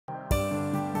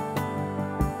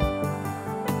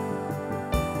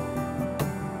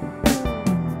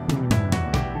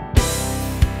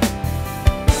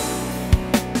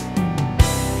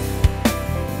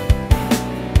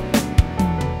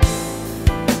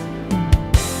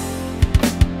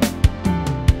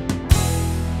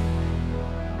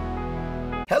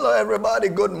Hello, everybody.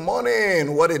 Good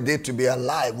morning. What a day to be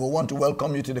alive. We want to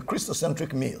welcome you to the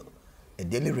Christocentric meal, a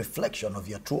daily reflection of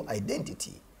your true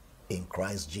identity in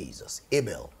Christ Jesus.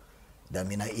 Abel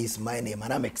Damina is my name,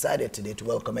 and I'm excited today to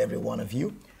welcome every one of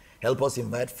you. Help us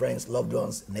invite friends, loved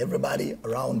ones, and everybody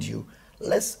around you.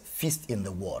 Let's feast in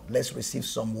the word. Let's receive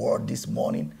some word this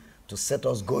morning to set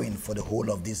us going for the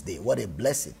whole of this day. What a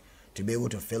blessing to be able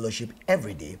to fellowship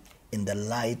every day in the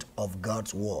light of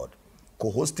God's word.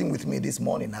 Co-hosting with me this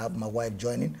morning, I have my wife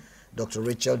joining, Dr.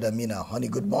 Rachel Damina. Honey,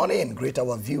 good morning. Greet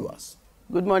our viewers.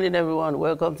 Good morning, everyone.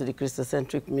 Welcome to the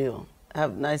Christocentric meal.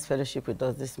 Have nice fellowship with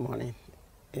us this morning.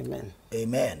 Amen.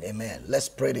 Amen. Amen. Let's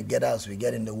pray together as we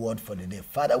get in the word for the day.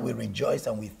 Father, we rejoice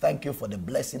and we thank you for the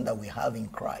blessing that we have in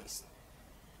Christ.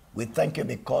 We thank you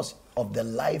because of the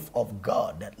life of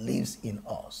God that lives in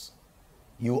us.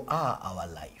 You are our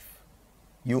life.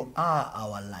 You are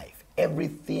our life.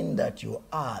 Everything that you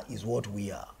are is what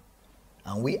we are.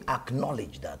 And we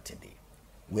acknowledge that today.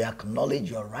 We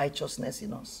acknowledge your righteousness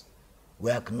in us.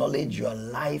 We acknowledge your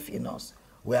life in us.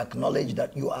 We acknowledge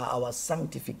that you are our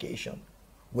sanctification.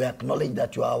 We acknowledge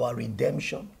that you are our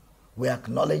redemption. We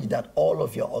acknowledge that all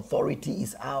of your authority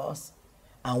is ours.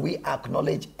 And we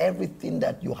acknowledge everything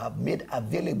that you have made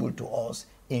available to us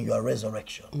in your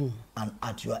resurrection and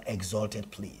at your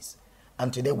exalted place.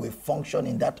 And today we function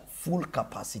in that full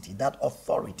capacity, that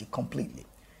authority completely.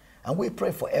 And we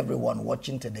pray for everyone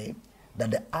watching today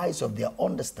that the eyes of their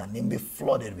understanding be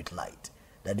flooded with light,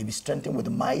 that they be strengthened with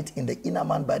might in the inner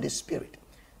man by the Spirit,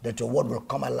 that your word will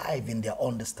come alive in their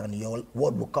understanding, your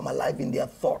word will come alive in their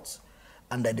thoughts,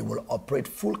 and that they will operate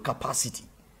full capacity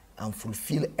and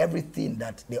fulfill everything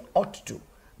that they ought to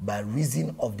by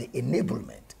reason of the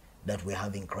enablement that we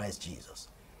have in Christ Jesus.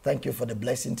 Thank you for the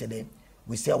blessing today.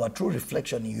 We see our true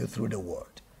reflection in you through the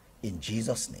word. In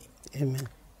Jesus' name. Amen.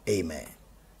 Amen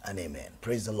and amen.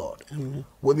 Praise the Lord. Amen.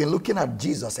 We've been looking at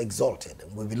Jesus exalted.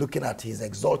 We'll be looking at his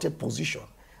exalted position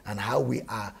and how we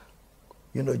are,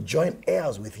 joint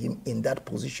heirs with him in that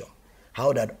position.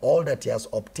 How that all that he has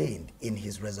obtained in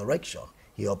his resurrection,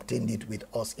 he obtained it with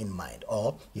us in mind,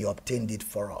 or he obtained it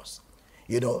for us.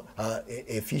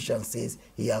 Ephesians says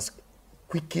he has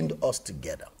quickened us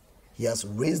together. He has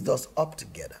raised us up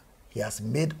together. He has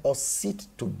made us sit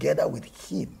together with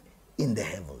him in the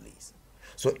heavenlies.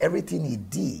 So everything he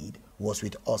did was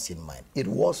with us in mind. It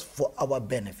was for our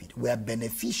benefit. We are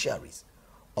beneficiaries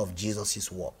of Jesus'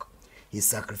 work. His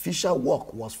sacrificial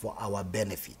work was for our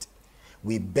benefit.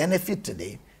 We benefit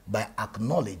today by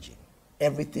acknowledging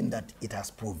everything that it has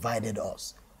provided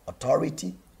us.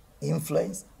 Authority,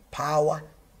 influence, power,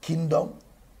 kingdom.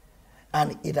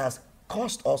 And it has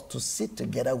caused us to sit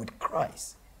together with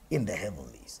Christ in the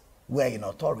heavenlies. We're in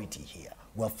authority here.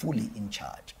 We're fully in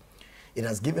charge. It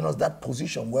has given us that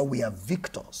position where we are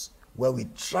victors, where we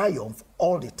triumph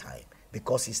all the time,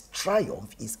 because his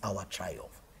triumph is our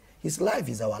triumph. His life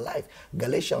is our life.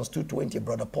 Galatians 2:20,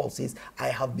 Brother Paul says, I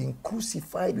have been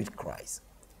crucified with Christ.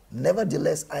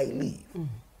 Nevertheless, I live.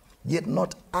 Yet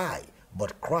not I,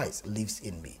 but Christ lives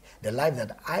in me. The life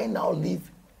that I now live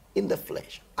in the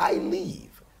flesh, I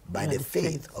live by the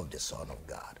faith of the Son of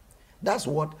God. That's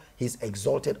what his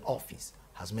exalted office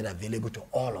has made available to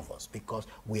all of us, because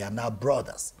we are now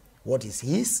brothers. What is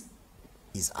his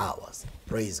is ours.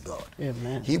 Praise God.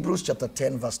 Amen. Hebrews chapter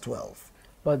 10 verse 12.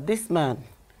 But this man,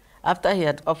 after he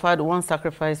had offered one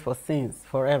sacrifice for sins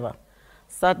forever,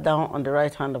 sat down on the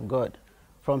right hand of God,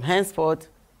 from henceforth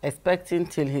expecting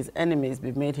till his enemies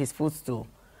be made his footstool.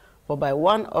 For by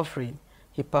one offering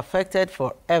he perfected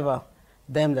forever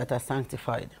them that are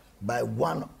sanctified. By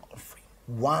one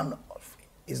offering.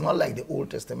 It's not like the Old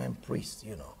Testament priests,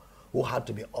 who had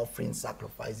to be offering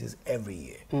sacrifices every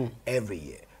year, every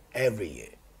year.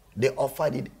 They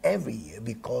offered it every year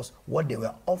because what they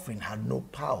were offering had no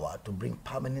power to bring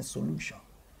permanent solution.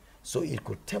 So it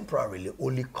could temporarily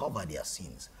only cover their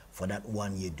sins for that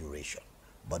 1 year duration.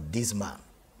 But this man,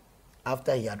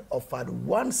 after he had offered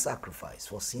one sacrifice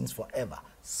for sins forever,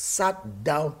 sat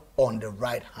down on the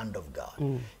right hand of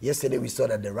God. Yesterday we saw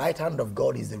that the right hand of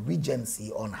God is the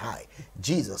regency on high.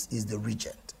 Jesus is the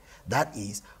regent. That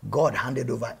is, God handed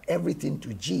over everything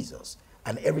to Jesus,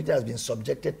 and everything has been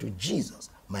subjected to Jesus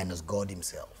minus God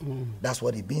himself. That's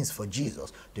what it means for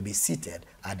Jesus to be seated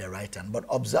at the right hand. But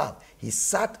observe, he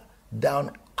sat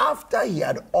down after he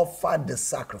had offered the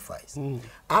sacrifice,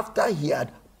 after he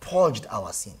had purged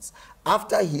our sins,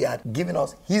 after he had given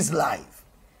us his life,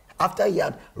 after he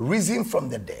had risen from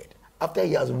the dead, after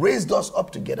he has raised us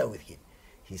up together with him.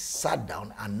 He sat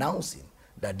down announcing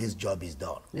that this job is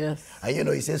done. Yes. And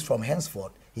he says from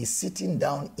henceforth, he's sitting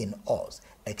down in us,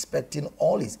 expecting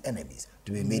all his enemies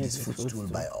to be made his footstool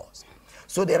by us.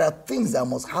 So there are things that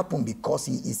must happen because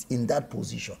he is in that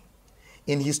position.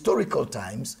 In historical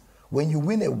times, when you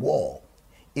win a war,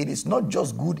 it is not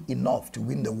just good enough to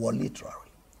win the war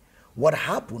literally. What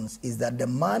happens is that the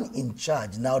man in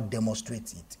charge now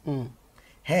demonstrates it.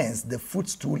 Hence, the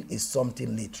footstool is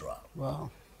something literal.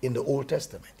 Wow. In the Old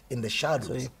Testament, in the shadows.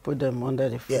 So you put them under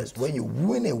the foot. Yes, when you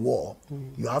win a war,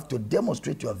 you have to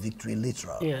demonstrate your victory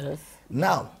literally. Yes.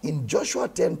 Now, in Joshua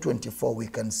 10:24, we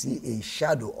can see a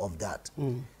shadow of that.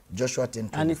 Joshua 10:24.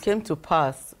 And it came to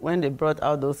pass, when they brought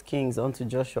out those kings unto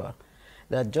Joshua,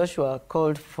 that Joshua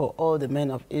called for all the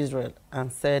men of Israel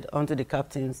and said unto the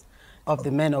captains of the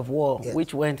men of war,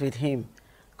 which went with him,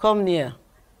 Come near,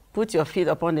 put your feet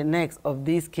upon the necks of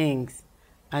these kings.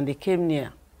 And they came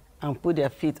near and put their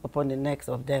feet upon the necks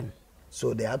of them.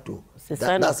 So they had to, It's a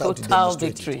sign of total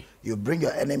victory. It. You bring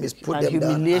your enemies, put And them down,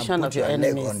 and humiliation put of your your leg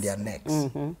enemies. on their necks.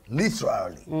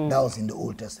 Literally, that was in the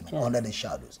Old Testament, under the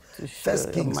shadows. To First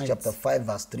show Kings your might. chapter 5,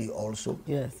 verse 3 also.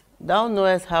 Yes. Thou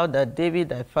knowest how that David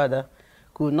thy father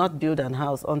could not build an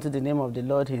house unto the name of the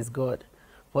Lord his God,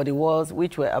 for the walls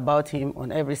which were about him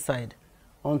on every side,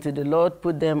 until the Lord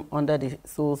put them under the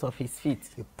soles of his feet.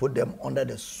 He put them under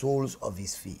the soles of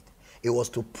his feet. It was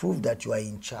to prove that you are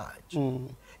in charge.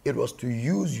 It was to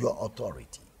use your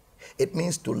authority. It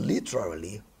means to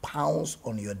literally pounce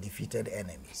on your defeated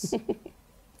enemies,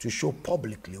 to show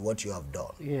publicly what you have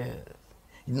done. Yes.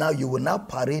 Now you will now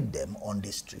parade them on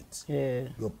the streets. Yeah.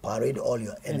 You parade all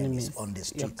your enemies on the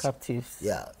streets. Your captives.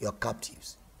 Yeah, your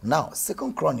captives. Now,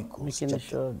 2 Chronicles Making a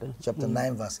show of them. chapter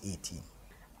 9, verse 18.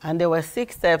 And there were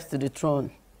 6 steps to the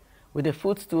throne, with a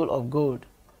footstool of gold,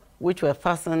 which were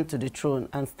fastened to the throne,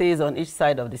 and stays on each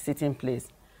side of the sitting place,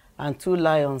 and 2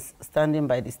 lions standing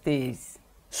by the stays.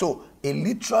 So a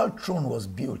literal throne was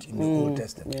built in the Old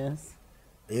Testament. Yes.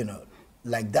 You know,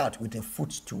 like that, with a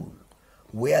footstool,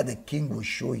 where the king will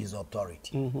show his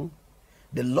authority.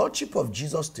 The lordship of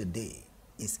Jesus today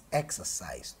is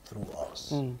exercised through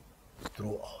us.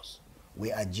 Through us.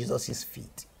 We are Jesus'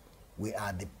 feet. We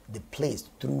are the place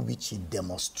through which he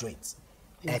demonstrates,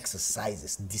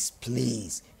 exercises,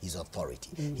 displays his authority.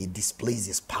 He displays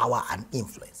his power and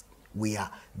influence. We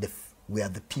are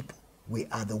the people. We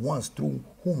are the ones through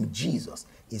whom Jesus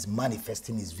is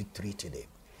manifesting his victory today.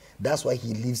 That's why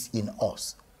he lives in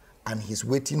us. And he's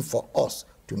waiting for us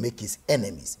to make his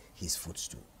enemies his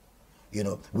footstool. You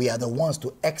know, we are the ones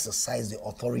to exercise the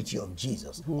authority of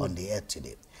Jesus on the earth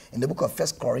today. In the book of 1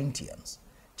 Corinthians,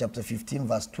 chapter 15,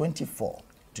 verse 24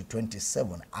 to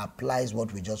 27, applies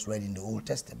what we just read in the Old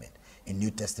Testament, in New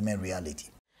Testament reality.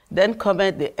 Then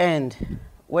cometh the end,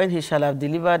 when he shall have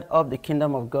delivered up the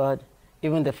kingdom of God,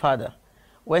 even the Father,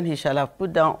 when he shall have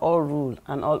put down all rule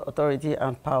and all authority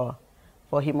and power.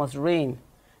 For he must reign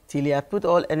till he hath put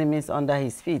all enemies under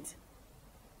his feet.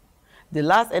 The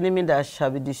last enemy that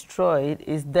shall be destroyed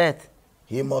is death.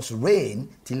 He must reign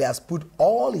till he has put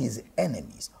all his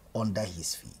enemies under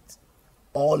his feet.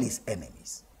 All his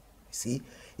enemies. You see?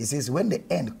 He says when the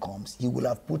end comes, he will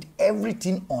have put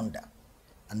everything under.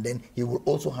 And then he will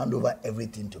also hand over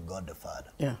everything to God the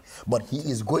Father. Yeah. But he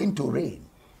is going to reign.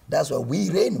 That's why we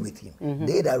reign with him.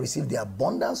 They that receive the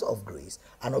abundance of grace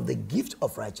and of the gift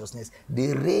of righteousness,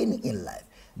 they reign in life.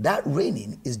 That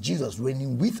reigning is Jesus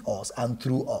reigning with us and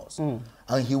through us.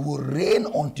 And he will reign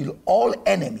until all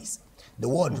enemies. The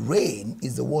word reign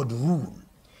is the word rule.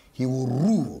 He will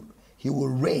rule. He will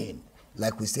reign.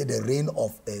 Like we say, the reign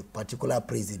of a particular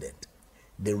president.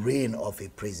 The reign of a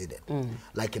president.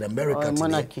 Like in America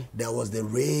today, there was the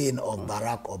reign of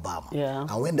Barack Obama. Yeah.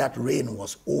 And when that reign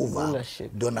was over,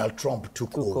 Rulership. Donald Trump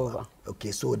took over.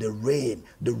 Okay, so the reign,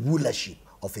 the rulership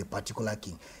of a particular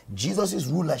king. Jesus'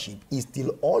 rulership is till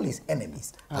all his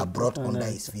enemies are brought under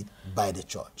his feet by the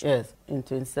church. Yes, in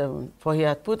 27. For he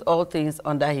hath put all things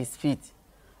under his feet.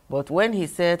 But when he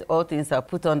said all things are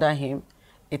put under him,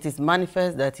 it is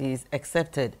manifest that he is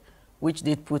accepted, which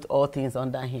did put all things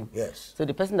under him. Yes. So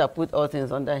the person that put all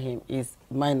things under him is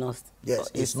minus. Yes,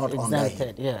 it's not under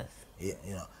him. Yes. Yeah,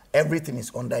 you know, everything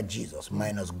is under Jesus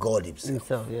minus God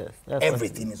himself. Yes.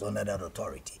 Everything is under that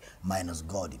authority minus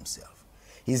God himself.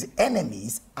 His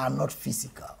enemies are not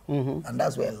physical. And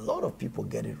that's where a lot of people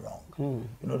get it wrong.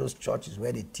 You know those churches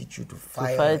where they teach you to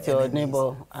fight your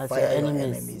neighbor as your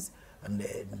enemies. And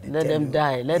they let them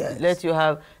die.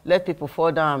 Let people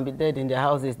fall down and be dead in their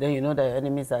houses. Then you know that your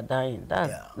enemies are dying.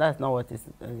 That's not what is.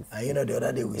 And you know the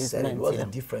other day we said it was the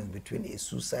difference between a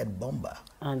suicide bomber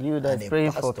and you that's and praying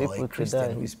a pastor, for people a Christian to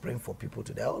die. who is praying for people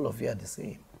to die. All of you are the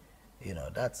same. You know,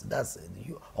 that's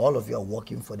you, all of you are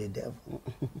working for the devil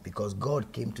because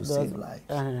God came to save lives.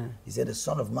 He said the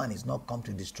Son of Man is not come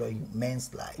to destroy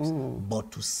men's lives,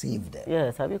 but to save them.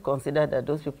 Yes, have you considered that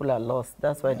those people are lost?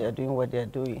 That's why they're doing what they're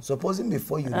doing. Supposing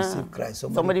before you receive Christ,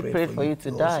 somebody prayed for you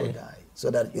to die. So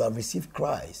that you have received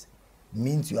Christ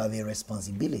means you have a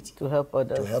responsibility to help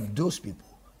others, to help those people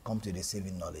come to the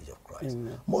saving knowledge of Christ.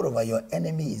 Moreover, your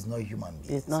enemy is not human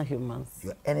beings. It's not humans.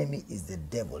 Your enemy is the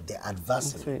devil, the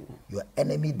adversary. Your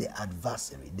enemy, the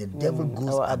adversary. The devil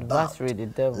goes about the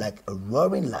devil, like a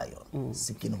roaring lion,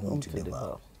 seeking whom to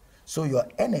devour. So your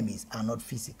enemies are not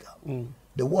physical.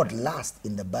 The word last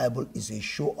in the Bible is a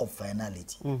show of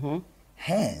finality.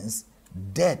 Hence,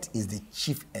 death is the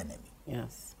chief enemy.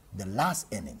 Yes. The last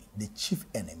enemy, the chief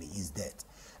enemy is death.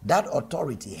 That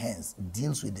authority, hence,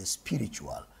 deals with the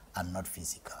spiritual and not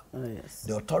physical. Oh, yes.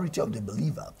 The authority of the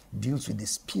believer deals with the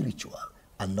spiritual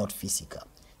and not physical.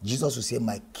 Jesus will say,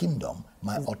 my kingdom,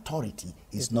 my authority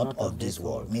is not of this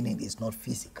world, meaning it's not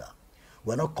physical.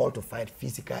 We're not called to fight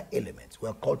physical elements.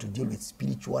 We're called to deal with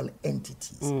spiritual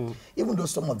entities. Even though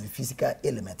some of the physical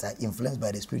elements are influenced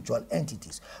by the spiritual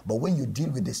entities. But when you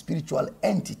deal with the spiritual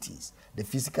entities, the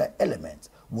physical elements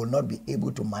will not be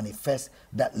able to manifest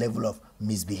that level of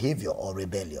misbehavior or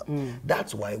rebellion.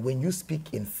 That's why when you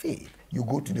speak in faith, you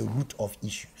go to the root of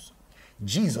issues.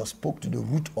 Jesus spoke to the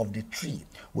root of the tree.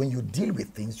 When you deal with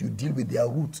things, you deal with their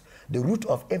roots. The root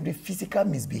of every physical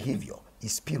misbehavior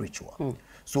is spiritual.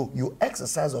 So you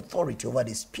exercise authority over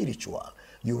the spiritual.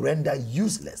 You render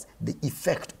useless the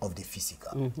effect of the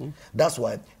physical. That's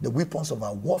why the weapons of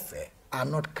our warfare are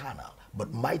not carnal,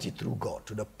 but mighty through God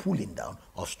to the pulling down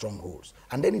of strongholds.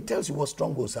 And then it tells you what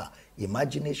strongholds are: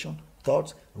 imagination,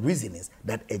 thoughts, reasonings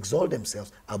that exalt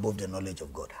themselves above the knowledge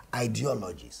of God.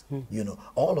 Ideologies, you know,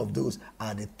 all of those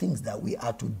are the things that we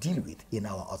are to deal with in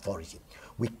our authority.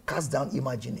 We cast down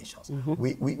imaginations.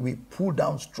 We pull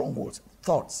down strongholds,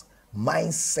 thoughts,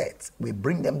 mindsets. We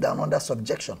bring them down under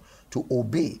subjection to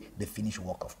obey the finished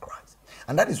work of Christ.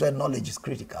 And that is why knowledge is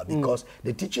critical, because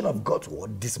the teaching of God's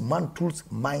word dismantles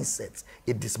mindsets.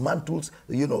 It dismantles,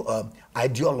 you know,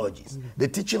 ideologies. The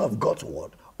teaching of God's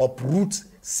word uproots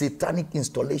satanic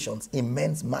installations in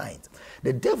men's minds.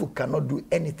 The devil cannot do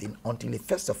anything until he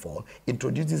first of all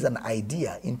introduces an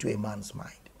idea into a man's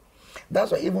mind.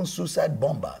 That's why even suicide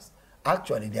bombers,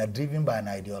 actually, they are driven by an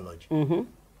ideology.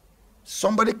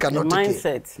 Somebody cannot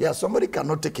somebody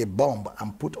cannot take a bomb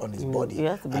and put on his body. He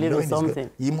has to believe in something.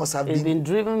 He must have been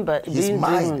driven by his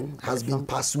mind has been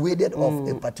persuaded of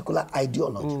a particular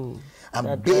ideology,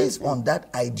 and based on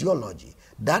that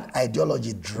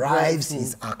ideology drives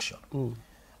his action.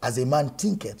 As a man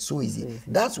thinketh, so is he.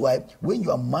 That's why when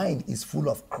your mind is full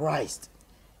of Christ,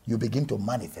 you begin to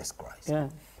manifest Christ.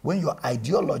 When your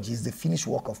ideology is the finished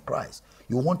work of Christ,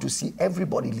 you want to see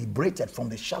everybody liberated from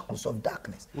the shackles of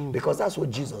darkness, because that's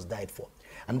what Jesus died for.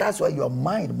 And that's why your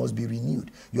mind must be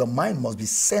renewed. Your mind must be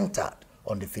centered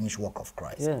on the finished work of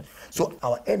Christ. So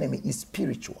our enemy is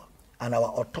spiritual, and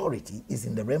our authority is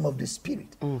in the realm of the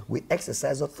spirit. We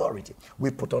exercise authority. We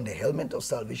put on the helmet of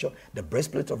salvation, the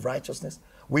breastplate of righteousness.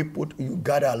 We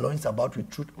guard our loins about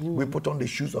with truth. We put on the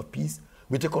shoes of peace.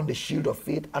 We take on the shield of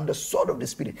faith and the sword of the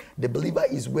Spirit. The believer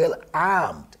is well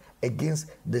armed against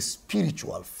the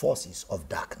spiritual forces of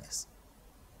darkness.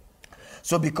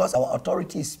 So because our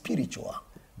authority is spiritual,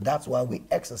 that's why we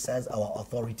exercise our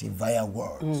authority via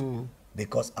words.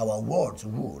 Because our words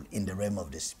rule in the realm of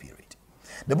the Spirit.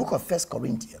 The book of 1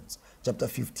 Corinthians, chapter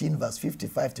 15, verse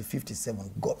 55 to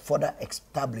 57, God further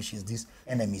establishes these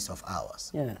enemies of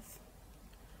ours.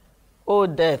 O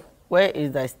death, where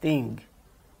is thy sting?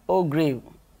 O grave,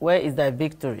 where is thy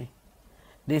victory?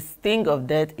 The sting of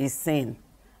death is sin,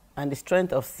 and the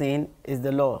strength of sin is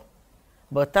the law.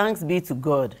 But thanks be to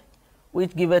God,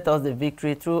 which giveth us the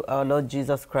victory through our Lord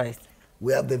Jesus Christ.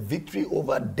 We have the victory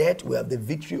over death. We have the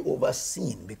victory over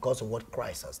sin because of what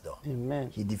Christ has done. Amen.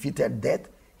 He defeated death.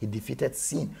 He defeated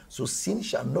sin. So sin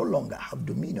shall no longer have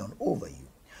dominion over you.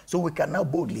 So we can now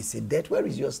boldly say, death, where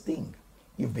is your sting?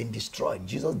 You've been destroyed.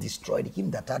 Jesus destroyed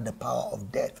him that had the power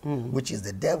of death, which is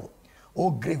the devil. Oh,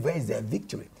 grave, where is their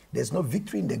victory? There's no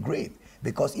victory in the grave,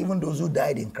 because even those who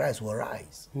died in Christ will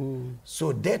rise.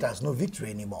 So death has no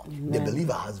victory anymore. The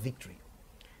believer has victory.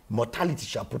 Mortality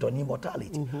shall put on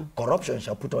immortality. Corruption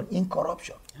shall put on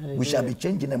incorruption. We shall be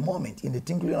changed in a moment, in the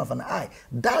twinkling of an eye.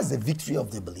 That's the victory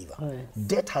of the believer.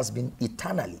 Death has been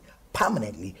eternally,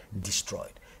 permanently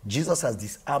destroyed. Jesus has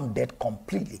disarmed death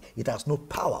completely. It has no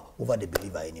power over the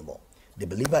believer anymore. The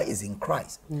believer is in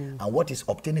Christ. And what is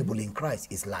obtainable in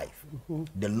Christ is life.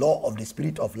 The law of the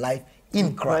Spirit of life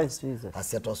in Christ has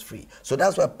set us free. So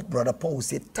that's why Brother Paul will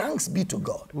say, thanks be to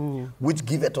God, which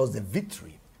giveth us the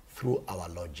victory through our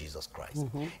Lord Jesus Christ.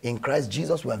 In Christ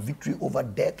Jesus, we have victory over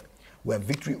death. We have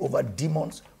victory over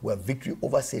demons. We have victory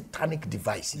over satanic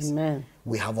devices. Amen.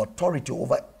 We have authority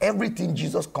over everything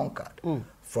Jesus conquered,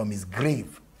 from his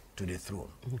grave to the throne.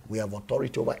 We have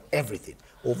authority over everything,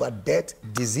 over death,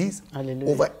 disease,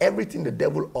 over everything the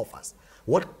devil offers.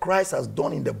 What Christ has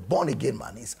done in the born-again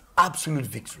man is absolute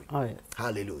victory. Oh, yes.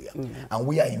 Hallelujah. And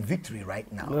we are in victory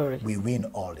right now. Glory. We win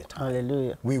all the time.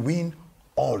 Hallelujah. We win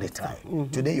all the time.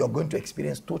 Today you're going to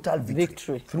experience total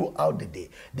victory throughout the day.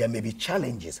 There may be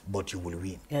challenges, but you will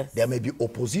win. Yes. There may be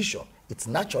opposition. It's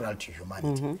natural to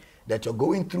humanity. That you're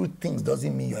going through things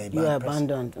doesn't mean you're a bad person.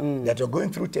 Abandoned. That you're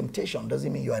going through temptation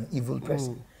doesn't mean you're an evil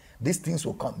person. These things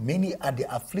will come. Many are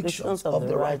the afflictions of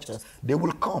the righteous. They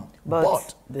will come.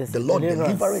 But the Lord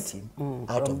delivereth him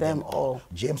out of them all.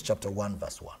 James chapter 1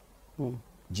 verse 1.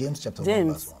 James chapter 1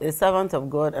 verse 1. A servant of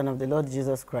God and of the Lord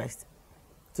Jesus Christ,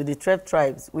 to the 12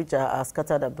 tribes which are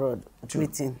scattered abroad,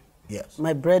 greeting. Yes.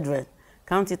 My brethren,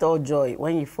 count it all joy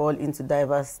when you fall into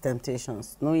diverse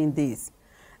temptations, knowing this,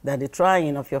 that the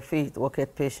trying of your faith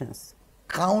worketh patience.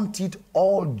 Count it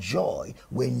all joy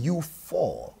when you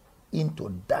fall into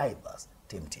diverse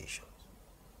temptations.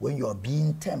 When you are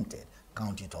being tempted,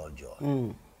 count it all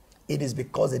joy. It is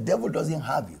because the devil doesn't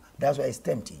have you. That's why he's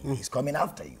tempting you. He's coming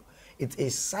after you. It's a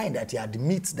sign that he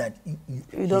admits that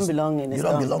you don't belong in his You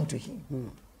don't belong to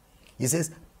him. He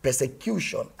says,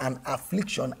 persecution and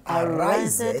affliction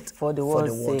ariseth for the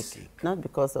world's sake, not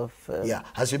because of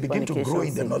as you begin to grow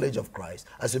in the knowledge of Christ,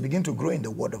 as you begin to grow in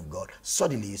the Word of God,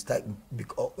 suddenly you start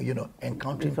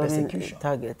encountering persecution,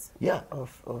 targets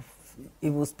of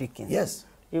evil speaking. Yes.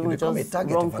 Even you become a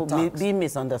target of attacks. Be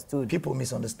misunderstood. People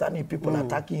misunderstanding, people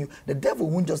attacking you. The devil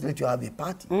won't just let you have a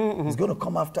party. He's going to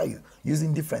come after you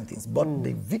using different things. But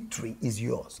the victory is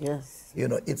yours. Yes. You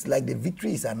know, it's like the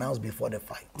victory is announced before the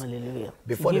fight. Hallelujah.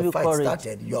 Before the fight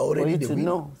started, you're already the winner.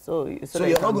 Know. So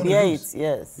you're not going to lose.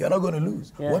 Yes. You're not going to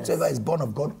lose. Yes. Whatsoever is born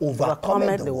of God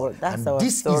overcometh the world. That's and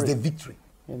this story. Is the victory.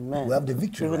 Amen. We have the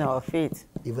victory. Even right our now. faith.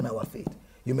 Even our faith.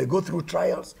 You may go through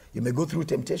trials. You may go through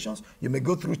temptations. You may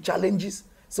go through challenges.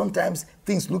 Sometimes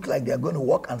things look like they're going to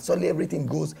work, and suddenly everything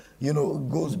goes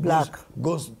black,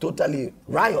 goes totally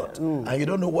riot, and you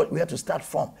don't know where to start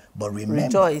from. But remember,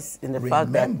 rejoice in the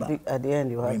fact that at the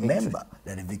end you have remember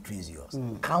that the victory is yours.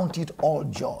 Count it all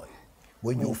joy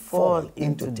when you fall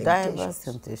into diverse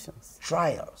temptations,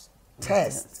 trials,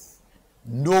 tests,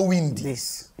 knowing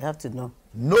this. You have to know.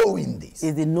 Knowing this.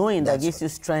 It's the knowing that gives you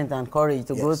strength and courage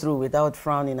to go through without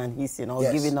frowning and hissing or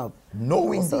giving up.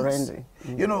 Knowing surrendering.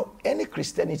 You know, any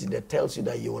Christianity that tells you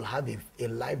that you will have a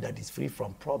life that is free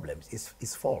from problems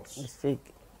is false. It's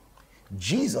fake.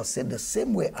 Jesus said, the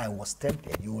same way I was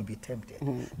tempted, you will be tempted.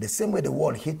 The same way the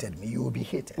world hated me, you will be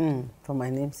hated. For my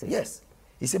name's sake. Yes.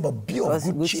 He said, but be of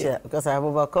good cheer. Because I have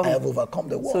overcome. I have overcome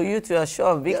the world. So you too are sure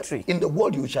of victory. Yes. In the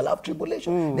world you shall have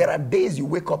tribulation. There are days you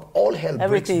wake up, all hell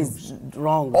breaks loose. Everything is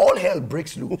wrong. All hell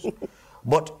breaks loose.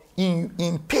 But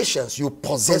in patience, you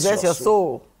possess your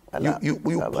soul. You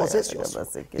possess your soul.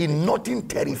 In nothing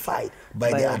terrified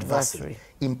by the adversary.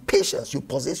 In patience, you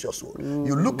possess your soul.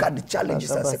 You look at the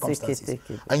challenges and circumstances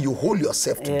and you hold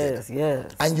yourself together.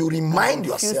 Yes. And you remind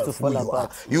yourself who you are.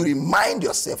 You remind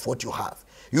yourself what you have.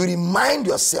 You remind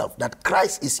yourself that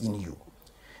Christ is in you.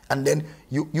 And then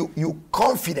you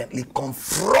confidently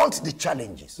confront the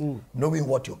challenges, knowing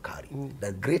what you carry.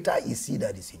 That greater is he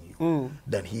that is in you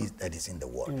than he that is in the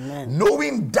world. Amen.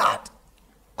 Knowing that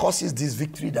causes this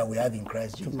victory that we have in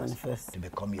Christ Jesus to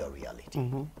become your reality.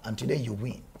 And today you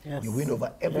win. Yes. You win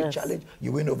over every challenge.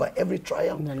 You win over every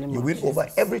trial. You win over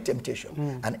every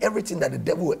temptation. And everything that the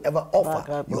devil will ever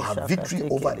offer, you have victory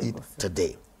over it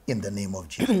today. In the name of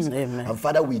Jesus. Amen. And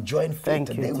Father, we join faith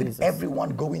today with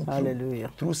everyone going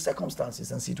through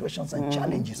circumstances and situations and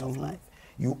challenges of life.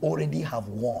 You already have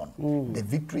won. The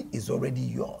victory is already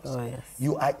yours. Oh, yes.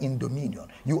 You are in dominion.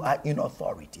 You are in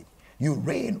authority. You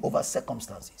reign over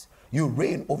circumstances. You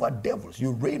reign over devils.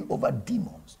 You reign over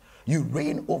demons. You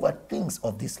reign over things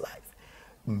of this life.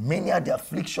 Many are the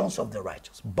afflictions of the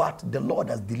righteous, but the Lord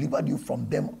has delivered you from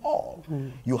them all.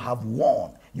 You have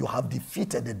won. You have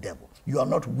defeated the devil. You are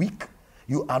not weak.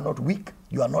 You are not weak.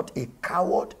 You are not a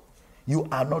coward. You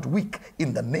are not weak.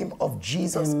 In the name of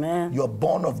Jesus, Amen. You are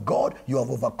born of God. You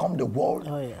have overcome the world.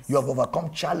 Oh, yes. You have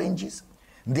overcome challenges.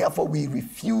 Therefore, we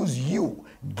refuse you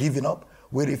giving up.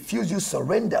 We refuse you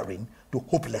surrendering to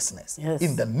hopelessness. Yes.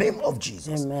 In the name of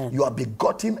Jesus, Amen. you are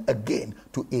begotten again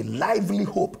to a lively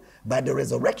hope by the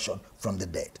resurrection from the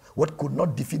dead. What could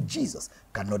not defeat Jesus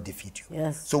cannot defeat you.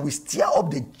 Yes. So we stir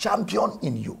up the champion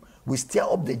in you. We stir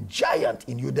up the giant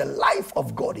in you, the life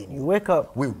of God in you. You wake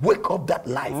up. We wake up that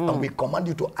life and we command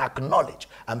you to acknowledge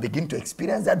and begin to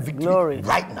experience that victory Glory.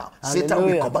 right now. Hallelujah. Satan,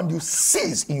 we command you,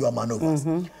 cease in your maneuvers.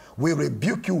 We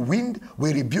rebuke you wind,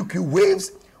 we rebuke you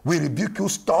waves, we rebuke you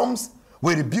storms,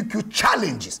 we rebuke you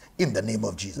challenges in the name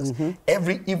of Jesus.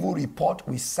 Every evil report,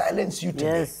 we silence you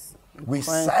today. Yes. We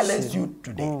Thank silence you. you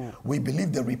today. We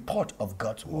believe the report of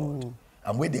God's word.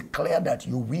 And we declare that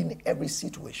you win every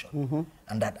situation.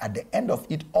 And that at the end of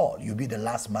it all, you'll be the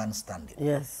last man standing.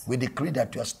 Yes. We decree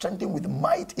that you are strengthened with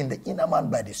might in the inner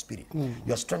man by the Spirit.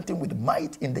 You are strengthened with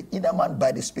might in the inner man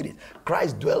by the Spirit.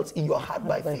 Christ dwells in your heart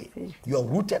by faith. You are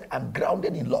rooted and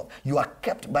grounded in love. You are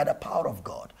kept by the power of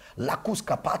God. Lakus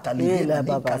kapata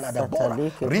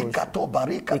rikato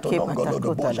barikato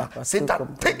nongolodoboja.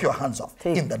 Satan, take your hands off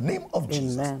in the name of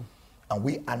Jesus. Amen. And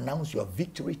we announce your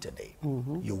victory today.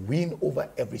 You win over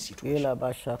every situation.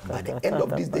 By the end of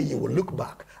this day, you will look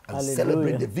back and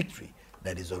celebrate the victory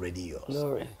that is already yours.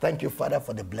 Glory. Thank you, Father,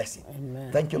 for the blessing.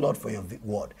 Amen. Thank you, Lord, for your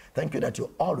word. Thank you that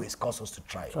you always cause us to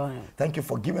triumph. Thank you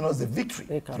for giving us the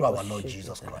victory through our Lord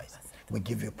Jesus Christ. We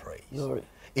give you praise. Glory.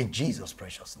 In Jesus'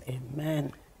 precious name.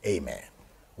 Amen. Amen.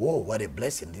 Whoa, what a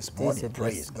blessing this morning.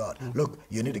 Praise God. Look,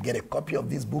 you need to get a copy of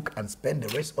this book and spend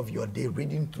the rest of your day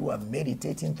reading through and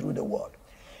meditating through the word.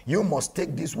 You must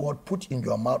take this word, put in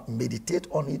your mouth, meditate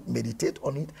on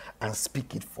it, and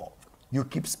speak it forth. You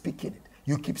keep speaking it.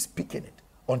 You keep speaking it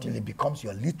until it becomes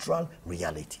your literal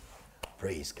reality.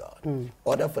 Praise God.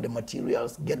 Order for the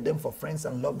materials, get them for friends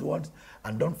and loved ones,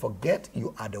 and don't forget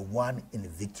you are the one in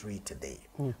victory today.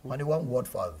 Only one word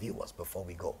for our viewers before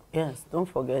we go. Yes, don't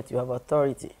forget you have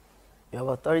authority. You have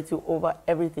authority over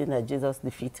everything that Jesus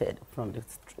defeated from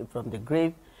the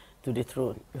grave to the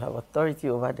throne. You have authority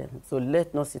over them. So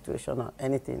let no situation or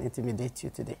anything intimidate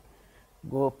you today.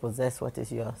 Go possess what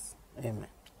is yours. Amen.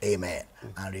 Amen.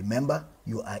 And remember,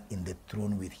 you are in the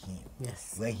throne with him.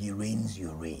 Yes. Where he reigns,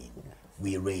 you reign. Yes.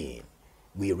 We reign.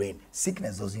 We reign.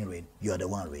 Sickness doesn't reign. You are the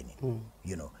one reigning.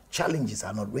 You know, challenges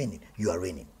are not reigning. You are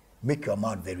reigning. Make your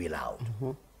mouth very loud.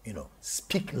 You know,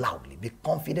 speak loudly. Be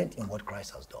confident in what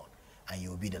Christ has done. And you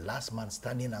will be the last man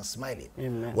standing and smiling.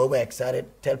 Amen. Well, we're excited.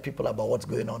 Tell people about what's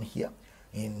going on here.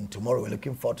 Tomorrow, we're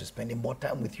looking forward to spending more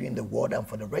time with you in the Word. And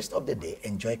for the rest of the day,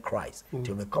 enjoy Christ.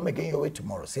 Till we come again your way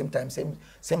tomorrow. Same time,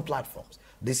 same platforms.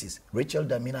 This is Rachel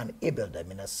Damina and Abel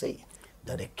Damina saying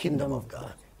that the kingdom of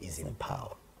God is in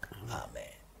power. Amen.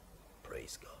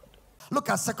 Praise God. Look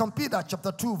at 2 Peter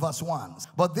chapter 2 verse 1.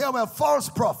 But there were false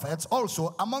prophets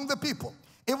also among the people,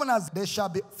 even as there shall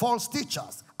be false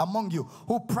teachers among you,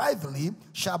 who privately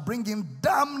shall bring in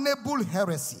damnable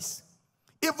heresies,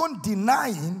 even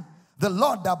denying the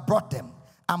Lord that brought them,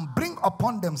 and bring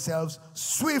upon themselves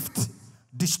swift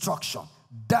destruction.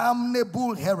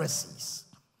 Damnable heresies.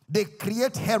 They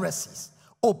create heresies,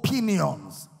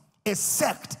 opinions, a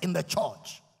sect in the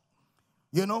church.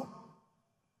 You know?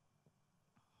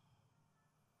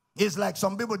 It's like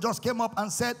some people just came up and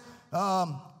said,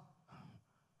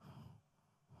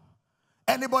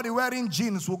 anybody wearing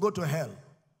jeans will go to hell.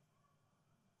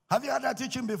 Have you heard that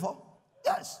teaching before?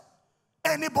 Yes.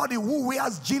 Anybody who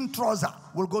wears jean trouser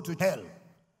will go to hell.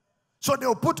 So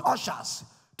they'll put ushers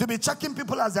to be checking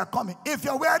people as they're coming. If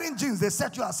you're wearing jeans, they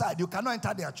set you aside. You cannot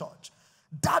enter their church.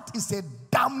 That is a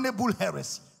damnable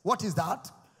heresy. What is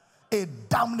that? A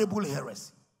damnable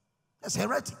heresy. That's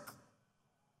heretic.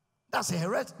 That's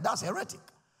heretic.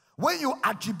 When you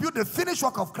attribute the finished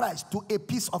work of Christ to a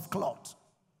piece of cloth,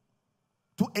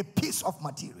 to a piece of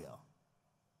material.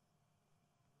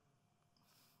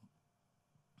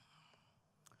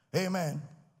 Amen.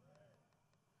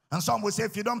 And some will say,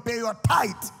 if you don't pay your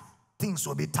tithe, things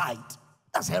will be tight.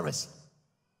 That's heresy.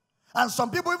 And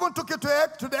some people even took it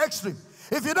to the extreme.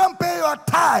 If you don't pay your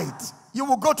tithe, you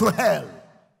will go to hell.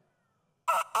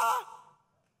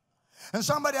 And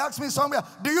somebody asked me somewhere,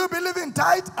 do you believe in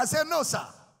tithe? I said, no, sir.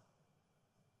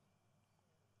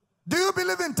 Do you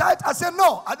believe in tithe? I said,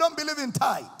 no, I don't believe in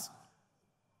tithe.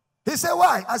 He said,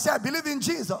 why? I said, I believe in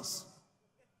Jesus.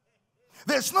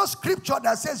 There's no scripture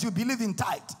that says you believe in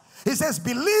tithe. It says,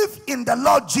 believe in the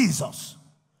Lord Jesus.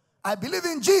 I believe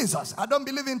in Jesus. I don't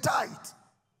believe in tithe.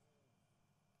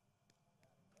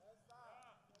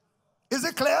 Is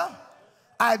it clear?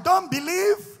 I don't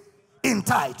believe in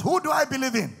tithe. Who do I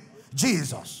believe in?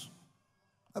 Jesus.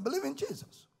 I believe in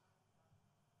Jesus.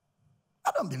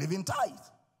 I don't believe in tithe.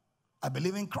 I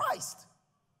believe in Christ.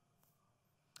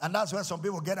 And that's where some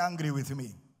people get angry with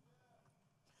me.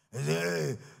 They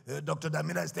say, hey, Dr.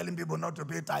 Damina is telling people not to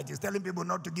pay tithe. He's telling people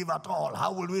not to give at all.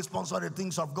 How will we sponsor the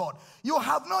things of God? You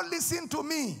have not listened to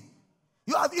me.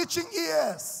 You have itching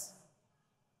ears.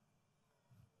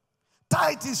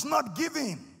 Tithe is not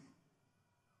giving.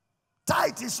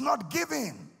 Tithe is not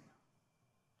giving.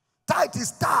 Tithe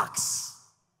is tax.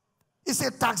 It's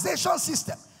a taxation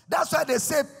system. That's why they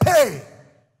say pay.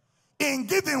 In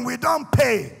giving, we don't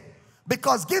pay.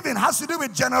 Because giving has to do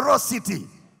with generosity.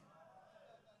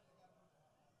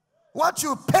 What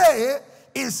you pay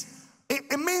is,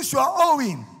 it means you are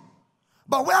owing.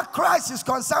 But where Christ is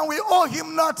concerned, we owe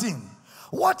him nothing.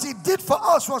 What he did for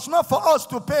us was not for us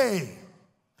to pay.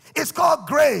 It's called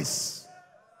grace.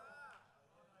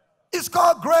 It's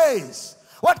called grace.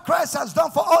 What Christ has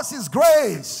done for us is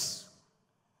grace.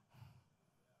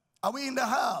 Are we in the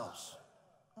house?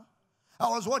 I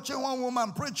was watching one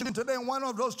woman preaching today in one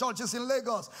of those churches in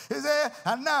Lagos. He said,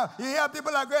 and now you hear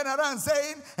people are going around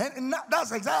saying, and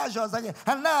that's exactly what she was saying.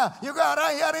 And now you go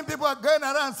around hearing people are going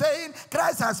around saying,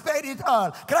 Christ has paid it all.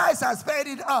 Christ has paid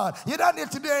it all. You don't need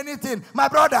to do anything. My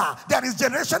brother, there is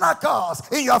generational curse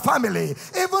in your family.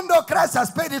 Even though Christ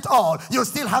has paid it all, you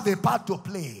still have a part to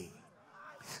play.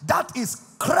 That is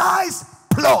Christ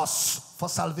plus for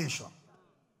salvation.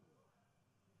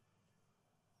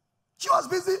 She was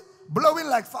busy blowing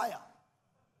like fire.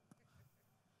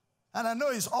 And I know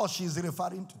it's us she's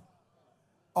referring to.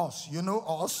 Us. You know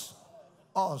us?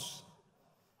 Us.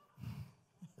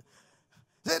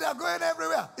 They are going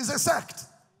everywhere. It's a sect.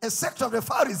 A sect of the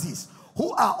Pharisees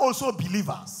who are also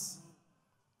believers.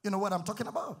 You know what I'm talking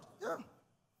about? Yeah.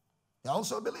 They're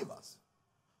also believers.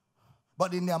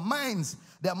 But in their minds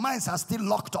are still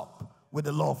locked up with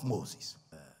the law of Moses.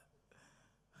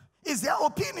 It's their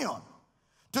opinion.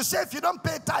 To say if you don't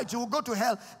pay tithe, you will go to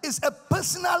hell is a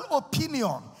personal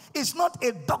opinion. It's not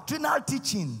a doctrinal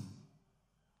teaching.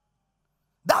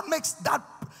 That makes that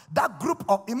group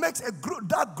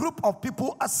of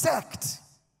people a sect.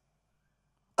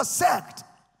 A sect.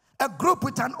 A group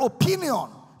with an opinion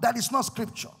that is not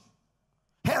scripture.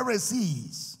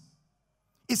 Heresies.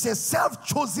 It's a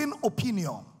self-chosen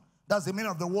opinion. That's the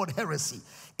meaning of the word heresy.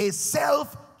 A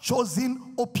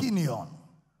self-chosen opinion.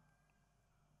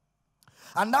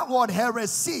 And that word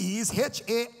heresies,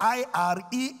 H-A-I-R-E-S-I-S,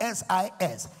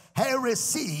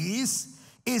 heresies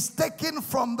is taken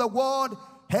from the word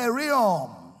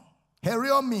heriom.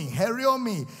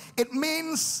 Heriomi. It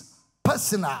means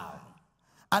personal.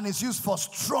 And it's used for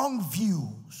strong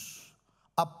views.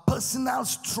 A personal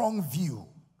strong view.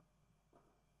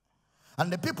 And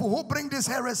the people who bring these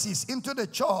heresies into the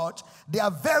church, they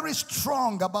are very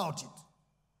strong about it.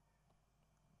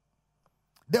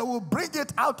 They will bring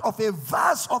it out of a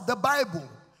verse of the Bible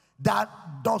that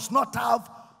does not have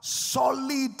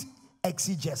solid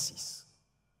exegesis.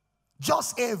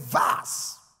 Just a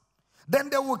verse. Then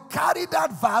they will carry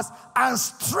that verse and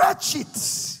stretch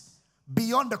it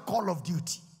beyond the call of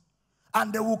duty.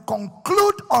 And they will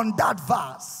conclude on that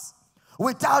verse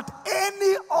without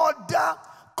any other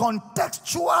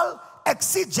contextual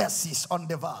exegesis on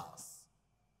the verse.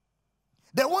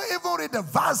 They won't even read the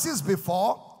verses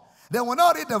before. They will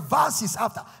not read the verses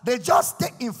after. They just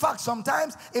take, in fact,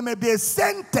 sometimes it may be a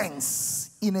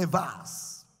sentence in a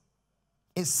verse.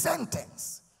 A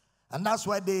sentence. And that's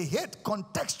why they hate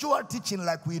contextual teaching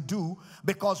like we do,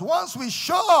 because once we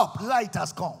show up, light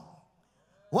has come.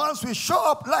 Once we show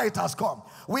up, light has come.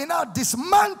 We now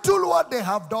dismantle what they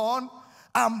have done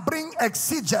and bring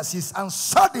exegesis, and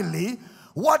suddenly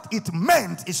what it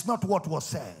meant is not what was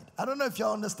said. I don't know if you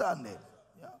understand it.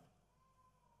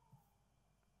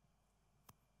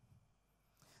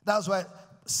 That's why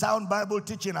sound Bible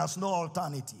teaching has no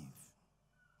alternative.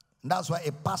 And that's why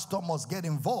a pastor must get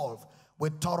involved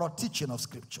with thorough teaching of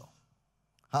scripture.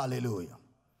 Hallelujah.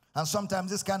 And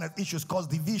sometimes this kind of issues cause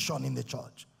division in the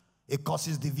church. It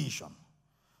causes division.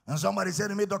 And somebody said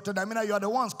to me, Dr. Damina, you are the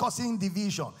ones causing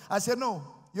division. I said, no,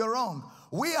 you're wrong.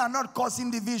 We are not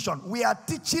causing division. We are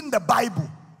teaching the Bible.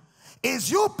 It's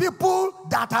you people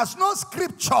that has no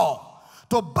scripture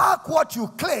to back what you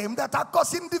claim that are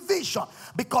causing division.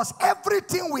 Because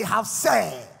everything we have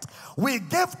said, we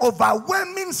gave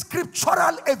overwhelming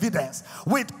scriptural evidence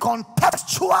with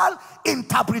contextual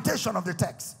interpretation of the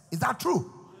text. Is that true?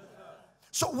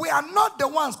 So we are not the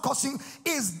ones causing.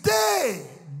 It's they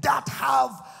that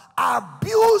have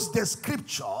abused the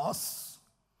scriptures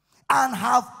and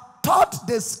have taught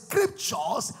the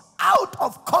scriptures out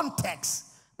of context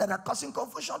that are causing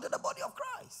confusion to the body of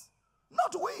Christ.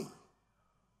 Not we.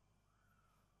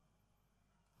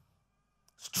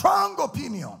 Strong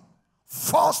opinion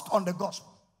forced on the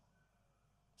gospel.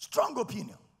 Strong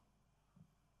opinion.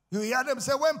 You hear them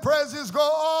say, when praises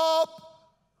go up,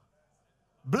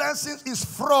 blessings is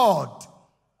fraud.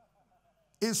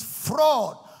 Is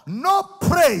fraud. No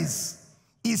praise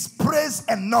is praise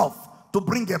enough to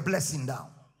bring a blessing down.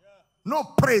 No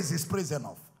praise is praise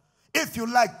enough. If you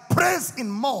like praise in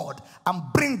mud and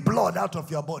bring blood out of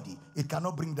your body, it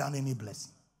cannot bring down any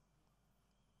blessing.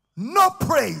 No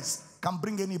praise can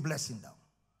bring any blessing down.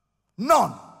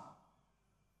 None.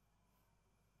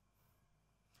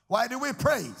 Why do we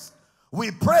praise?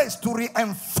 We praise to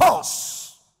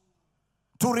reinforce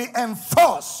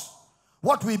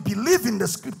what we believe in the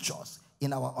scriptures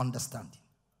in our understanding.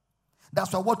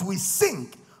 That's why what we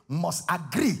sing must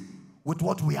agree with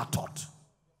what we are taught.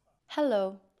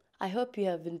 Hello, I hope you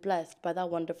have been blessed by that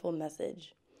wonderful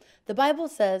message. The Bible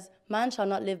says, man shall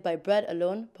not live by bread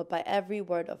alone, but by every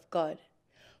word of God.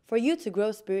 For you to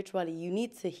grow spiritually, you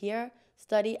need to hear,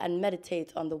 study, and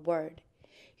meditate on the word.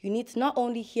 You need to not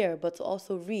only hear, but to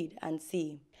also read and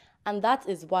see. And that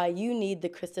is why you need the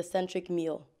Christocentric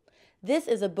meal. This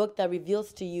is a book that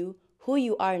reveals to you who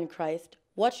you are in Christ,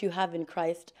 what you have in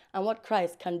Christ, and what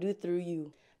Christ can do through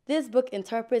you. This book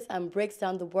interprets and breaks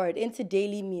down the word into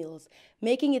daily meals,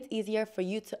 making it easier for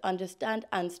you to understand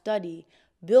and study,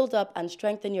 build up and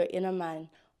strengthen your inner man,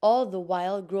 all the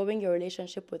while growing your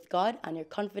relationship with God and your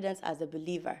confidence as a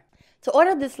believer. To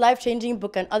order this life-changing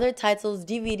book and other titles,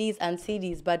 DVDs, and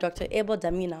CDs by Dr. Abel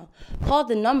Damina, call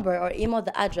the number or email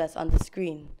the address on the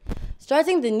screen.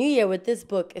 Starting the new year with this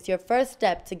book is your first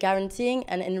step to guaranteeing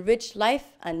an enriched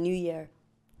life and new year.